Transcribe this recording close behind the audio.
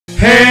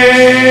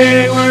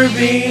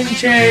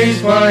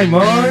chased by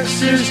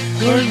monsters.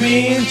 We're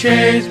being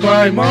chased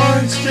by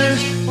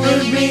monsters.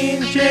 We're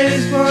being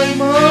chased by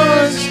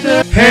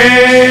monsters.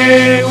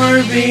 Hey,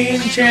 we're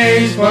being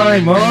chased by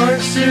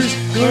monsters.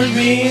 We're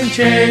being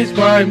chased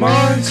by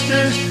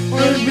monsters.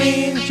 We're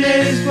being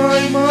chased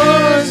by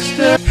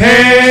monsters.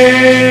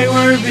 Hey,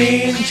 we're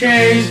being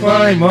chased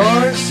by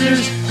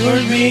monsters.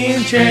 We're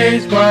being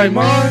chased by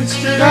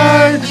monsters.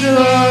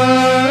 Godzilla!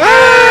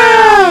 Ah!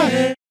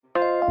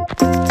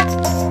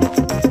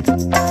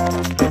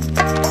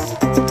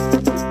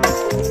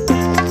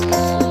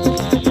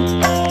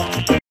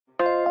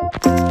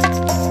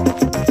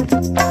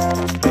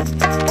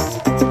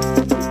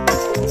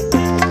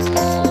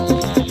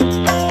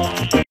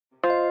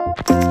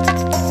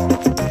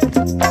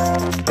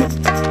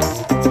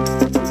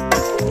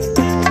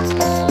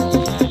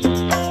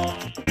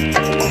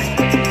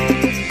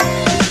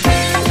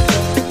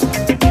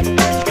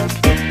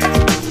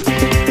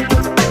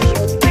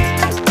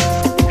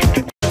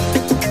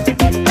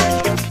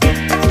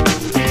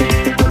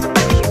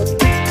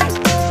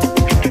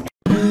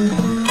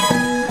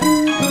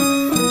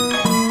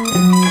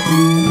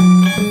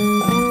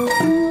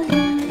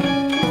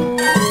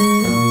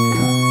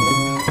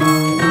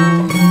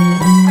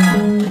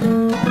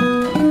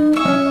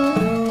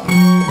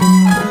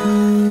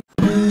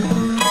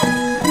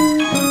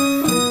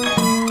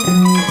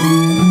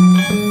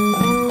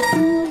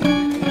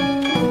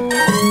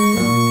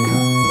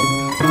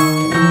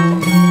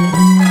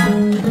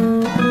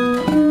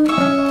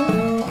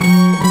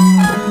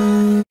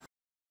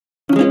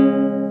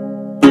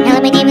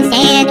 My name is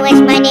Sandwich,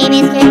 my name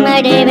is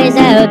Murder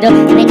Risotto,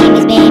 my name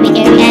is Baby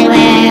Kirby, and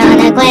we're on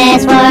a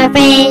quest for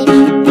fish.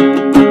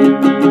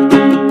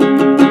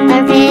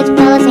 Our fridge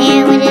full of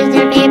sandwiches,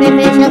 their favorite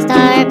fish will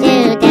starve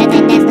to death,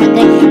 and that's not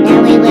good.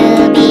 Now we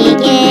will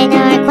begin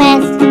our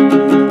quest.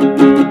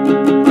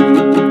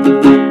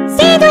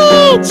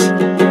 Sandwich!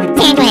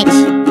 Sandwich!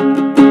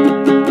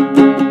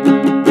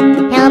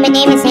 Hello, my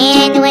name is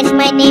Sandwich,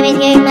 my name is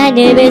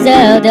Murder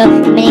Risotto,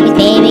 my name is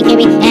Baby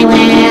Kirby, and we're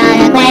on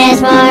a quest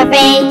for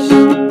fish.